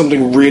I see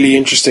something really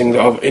interesting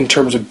in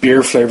terms of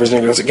beer flavours,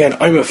 and again,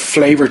 I'm a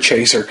flavour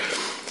chaser.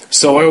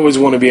 So I always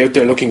want to be out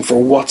there looking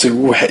for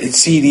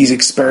see these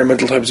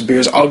experimental types of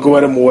beers. I'll go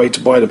out of my way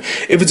to buy them.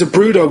 If it's a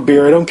Brewdog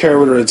beer, I don't care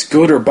whether it's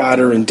good or bad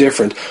or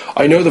indifferent.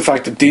 I know the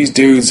fact that these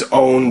dudes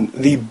own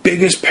the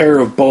biggest pair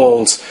of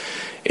balls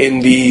in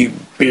the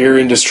beer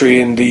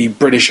industry in the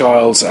British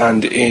Isles,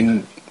 and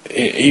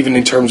even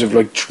in terms of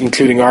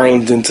including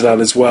Ireland into that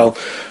as well.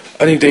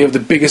 I think they have the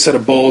biggest set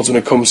of balls when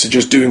it comes to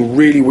just doing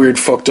really weird,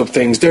 fucked up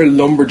things. Their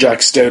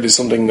Lumberjack Stout is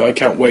something I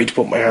can't wait to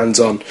put my hands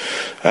on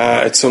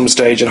at some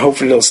stage, and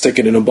hopefully they'll stick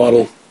it in a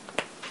bottle.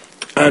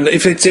 And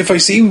if I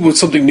see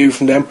something new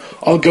from them,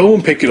 I'll go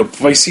and pick it up.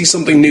 If I see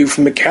something new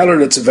from McKellar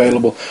that's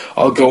available,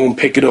 I'll go and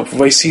pick it up.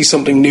 If I see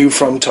something new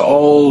from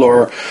Ta'al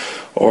or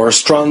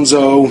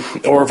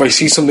Stronzo, or if I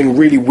see something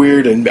really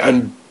weird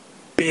and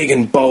big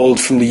and bold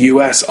from the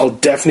US, I'll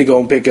definitely go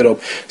and pick it up,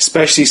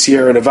 especially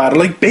Sierra Nevada.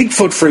 Like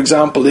Bigfoot, for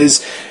example,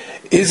 is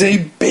a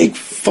big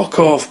fuck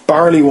off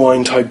barley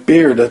wine type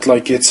beer that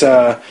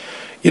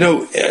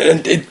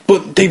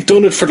but they've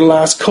done it for the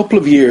last couple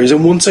of years,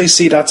 and once I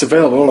see that's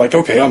available, I'm like,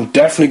 okay, I'm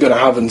definitely going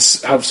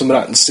to have some of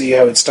that and see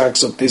how it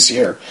stacks up this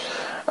year.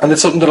 And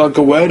it's something that I'll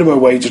go out of my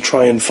way to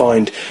try and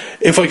find.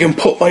 If I can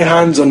put my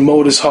hands on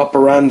Modus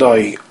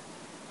Operandi,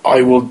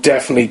 I will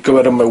definitely go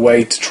out of my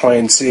way to try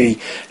and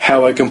see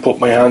how I can put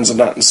my hands on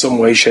that in some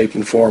way, shape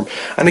and form.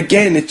 And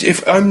again,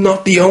 if I'm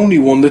not the only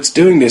one that's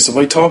doing this, if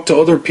I talk to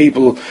other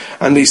people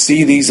and they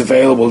see these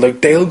available,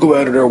 they'll go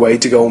out of their way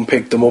to go and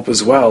pick them up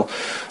as well.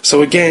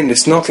 So again,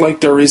 it's not like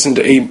there isn't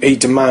a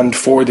demand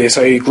for this.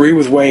 I agree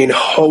with Wayne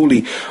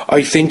wholly.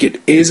 I think it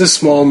is a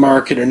small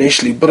market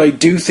initially, but I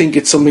do think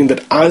it's something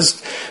that,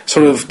 as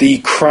sort of the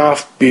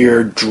craft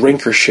beer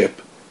drinkership,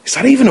 is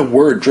that even a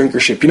word,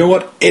 drinkership? You know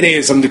what? It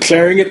is. I'm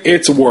declaring it.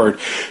 It's a word.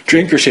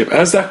 Drinkership.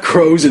 As that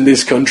grows in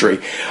this country,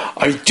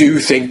 I do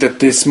think that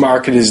this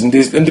market and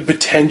the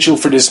potential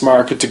for this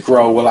market to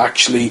grow will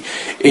actually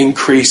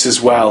increase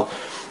as well.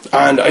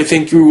 And I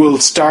think we will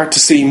start to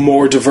see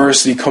more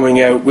diversity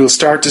coming out. We'll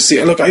start to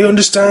see... Look, I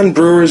understand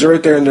brewers are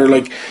out there and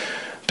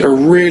they're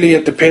really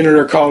at the pin of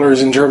their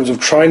collars in terms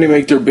of trying to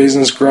make their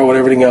business grow and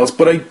everything else.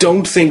 But I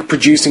don't think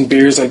producing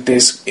beers like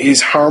this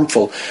is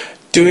harmful.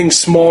 doing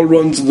small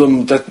runs of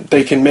them that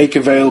they can make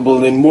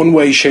available in one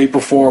way, shape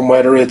or form,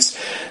 whether it's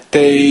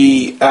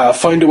they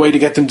find a way to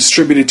get them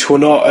distributed to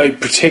a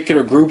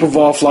particular group of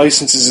off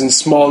licenses in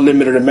small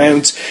limited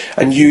amounts,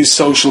 and use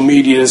social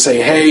media to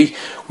say, hey,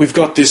 we've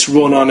got this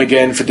run on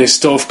again for this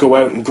stuff, go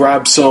out and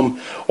grab some,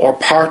 or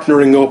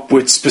partnering up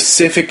with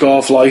specific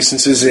off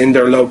licenses in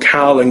their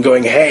locale and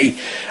going, hey,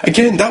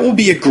 again, that will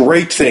be a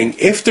great thing.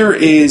 If there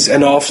is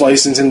an off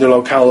license in their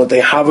locale that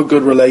they have a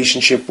good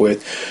relationship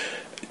with,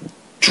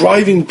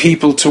 driving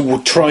people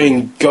to try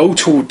and go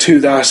to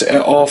that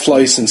off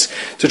license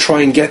to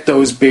try and get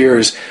those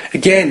beers.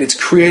 Again, it's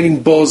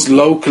creating buzz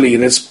locally,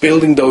 and it's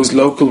building those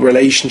local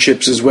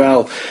relationships as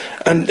well.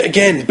 And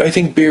again, I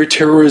think beer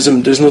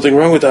tourism, there's nothing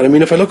wrong with that. I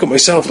mean, if I look at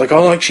myself, like,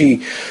 I'll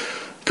actually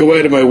go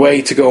out of my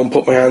way to go and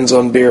put my hands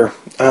on beer.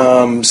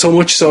 So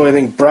much so, I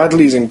think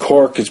Bradley's in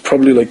Cork is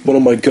probably like one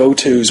of my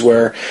go-tos,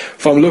 where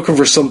if I'm looking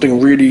for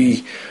something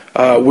really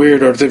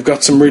weird, or they've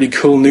got some really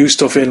cool new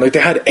stuff in, like they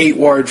had 8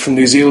 Ward from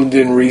New Zealand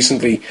in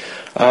recently,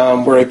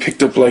 where I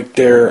picked up like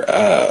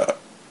their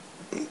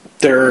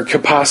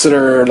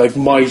capacitor, like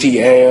Mighty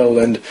Ale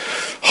and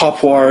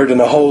Hopward and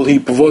a whole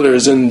heap of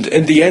others, and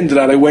in the end of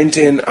that I went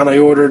in and I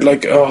ordered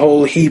like a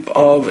whole heap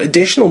of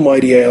additional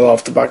Mighty Ale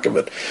off the back of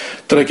it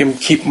that I can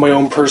keep in my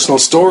own personal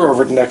store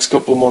over the next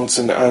couple of months,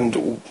 and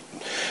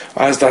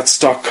as that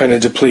stock kind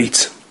of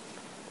depletes.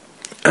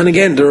 And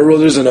again, there are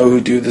others I know who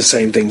do the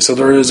same thing, so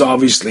there is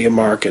obviously a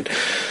market.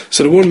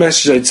 So the one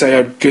message I'd say,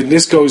 and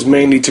this goes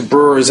mainly to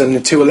brewers,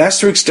 and to a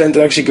lesser extent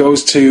it actually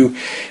goes to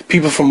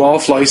people from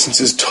off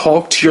licenses: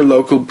 talk to your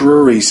local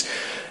breweries.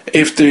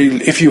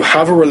 If you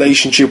have a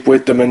relationship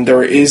with them and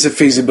there is a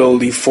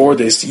feasibility for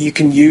this, you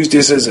can use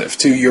this as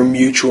to your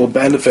mutual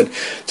benefit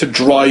to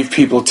drive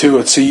people to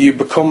it. So you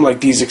become like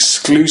these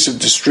exclusive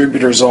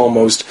distributors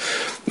almost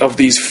of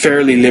these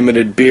fairly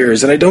limited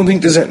beers. And I don't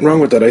think there's anything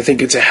wrong with that. I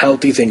think it's a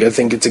healthy thing. I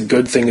think it's a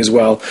good thing as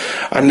well.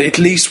 And at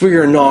least we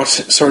are not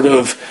sort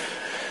of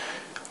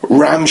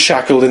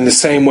ramshackled in the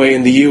same way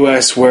in the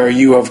US, where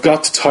you have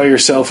got to tie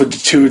yourself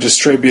to a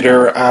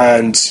distributor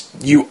and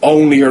you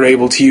only are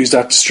able to use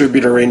that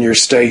distributor in your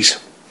state,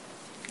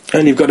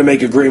 and you've got to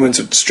make agreements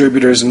with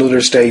distributors in other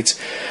states,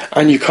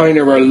 and you kind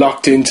of are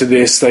locked into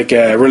this like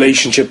a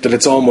relationship that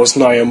it's almost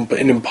nigh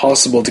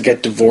impossible to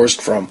get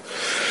divorced from.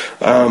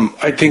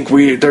 I think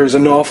there's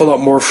an awful lot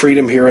more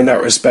freedom here in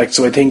that respect,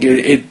 so I think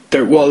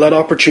while that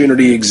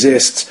opportunity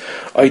exists,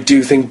 I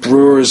do think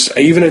brewers,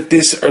 even at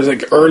this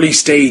early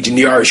stage in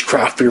the Irish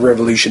craft beer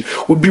revolution,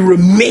 would be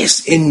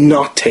remiss in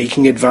not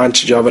taking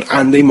advantage of it,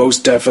 and they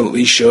most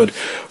definitely should.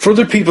 For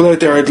other people out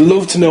there, I'd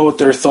love to know what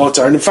their thoughts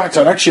are, and in fact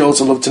I'd actually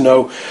also love to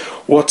know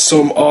what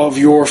some of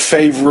your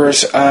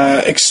favourite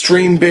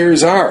extreme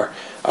beers are.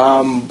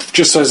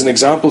 Just as an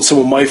example, some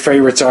of my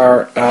favourites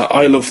are,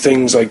 I love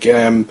things like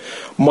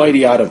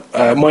Mighty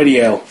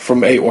Ale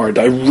from 8 Ward.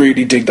 I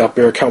really dig that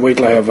beer. Can't wait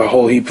till I have a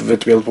whole heap of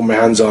it to be able to put my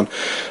hands on.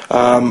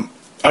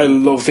 I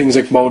love things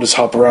like Modus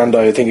Operandi.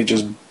 I think it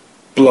just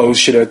blows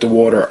shit out the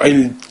water.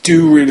 I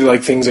do really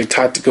like things like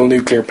Tactical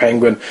Nuclear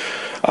Penguin,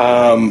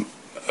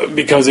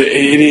 because it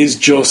is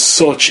just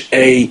such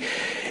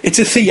it's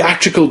a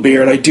theatrical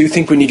beer, and I do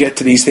think when you get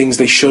to these things,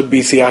 they should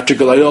be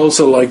theatrical. I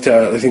also like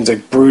things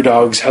like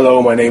Brewdog's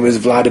Hello, My Name is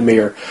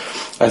Vladimir.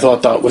 I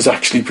thought that was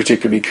actually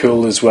particularly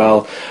cool as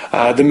well.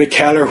 The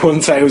Mikkeller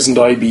 1000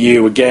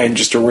 IBU, again,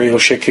 just a real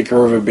shit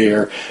kicker of a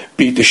beer.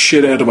 Beat the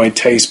shit out of my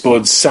taste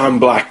buds. Sam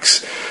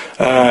Black's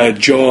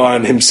jaw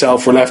and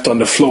himself were left on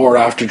the floor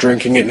after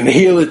drinking it, and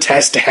he'll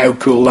attest to how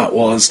cool that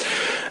was.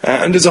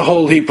 And there's a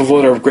whole heap of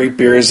other great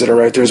beers that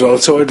are out there as well.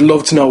 So I'd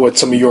love to know what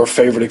some of your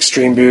favourite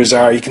extreme beers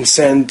are. You can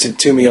send it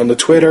to me on the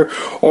Twitter,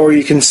 or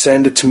you can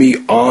send it to me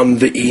on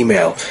the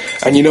email.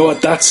 And you know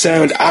what? That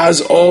sound, as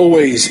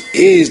always,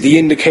 is the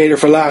indicator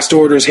for last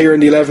orders here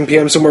in the 11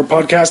 PM Somewhere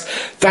podcast.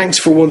 Thanks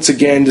for once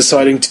again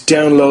deciding to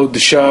download the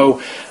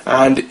show.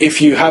 And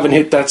if you haven't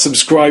hit that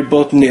subscribe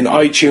button in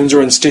iTunes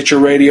or in Stitcher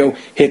Radio,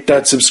 hit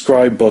that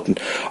subscribe button.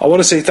 I want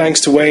to say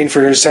thanks to Wayne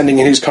for sending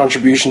in his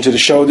contribution to the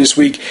show this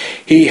week.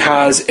 He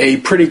has a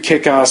pretty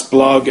kick-ass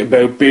blog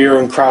about beer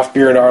and craft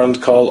beer in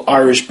Ireland called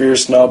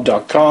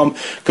irishbeersnob.com.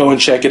 Go and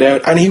check it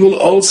out. And he will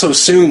also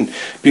soon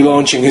be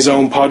launching his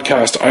own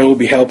podcast. I will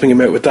be helping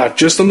him out with that.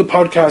 Just on the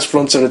podcast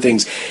front side of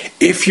things,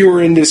 if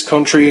you're in this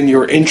country and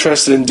you're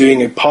interested in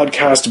doing a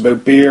podcast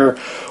about beer,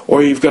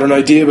 or you've got an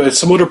idea about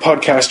some other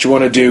podcast you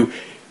want to do,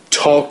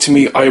 talk to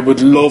me. I would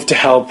love to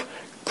help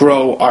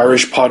grow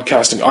Irish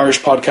podcasting.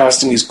 Irish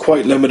podcasting is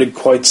quite limited,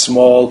 quite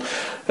small.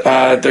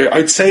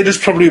 I'd say there's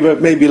probably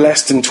about maybe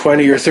less than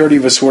 20 or 30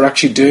 of us who are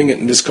actually doing it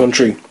in this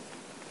country.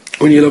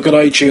 When you look at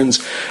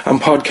iTunes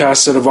and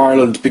podcasts out of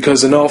Ireland,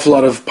 because an awful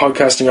lot of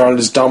podcasting in Ireland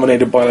is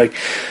dominated by like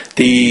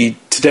the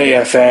Today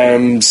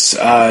FM's,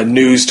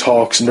 news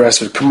talks and the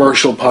rest of it,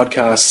 commercial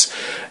podcasts,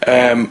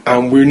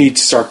 and we need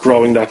to start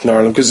growing that in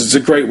Ireland, because it's a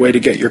great way to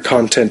get your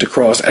content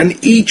across.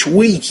 And each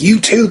week you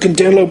too can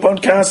download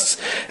podcasts,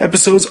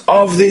 episodes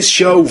of this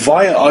show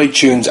via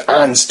iTunes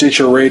and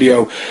Stitcher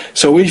Radio.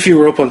 So if you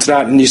were up onto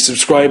that and you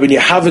subscribe and you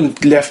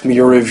haven't left me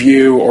a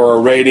review or a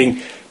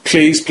rating,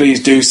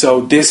 please do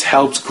so. This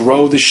helps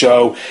grow the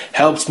show,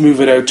 helps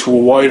move it out to a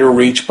wider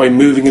reach by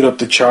moving it up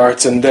the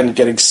charts and then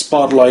getting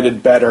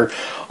spotlighted better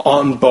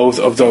on both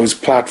of those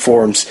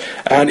platforms.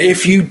 And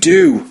if you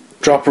do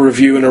drop a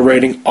review and a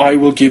rating, I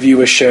will give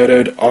you a shout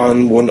out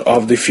on one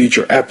of the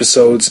future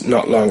episodes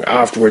not long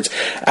afterwards.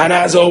 And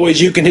as always,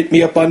 you can hit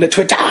me up on the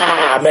Twitter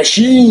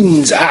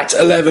machines at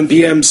 11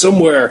 p.m.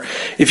 somewhere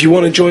if you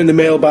want to join the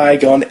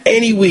mailbag on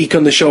any week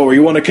on the show, or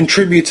you want to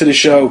contribute to the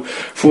show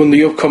for one of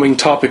the upcoming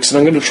topics. And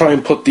I'm going to try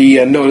and put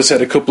the notice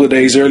out a couple of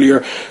days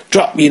earlier.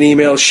 Drop me an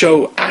email,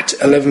 show at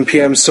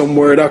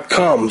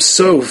 11pmsomewhere.com.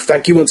 So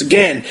thank you once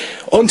again.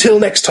 Until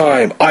next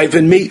time, I've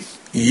been me,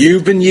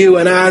 you've been you,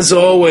 and as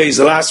always,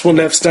 the last one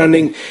left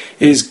standing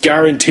is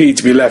guaranteed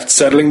to be left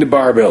settling the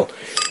barbell.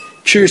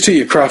 Cheers to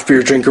you, craft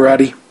beer drinker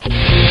Addy.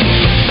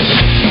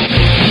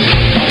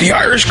 The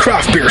Irish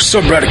Craft Beer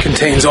subreddit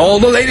contains all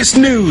the latest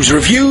news,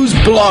 reviews,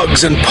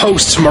 blogs and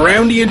posts from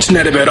around the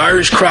internet about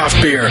Irish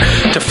craft beer.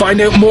 To find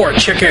out more,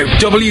 check out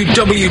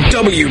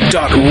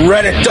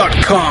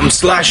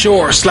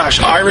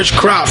www.reddit.com/r/Irish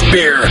Craft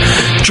Beer.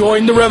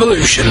 Join the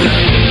revolution.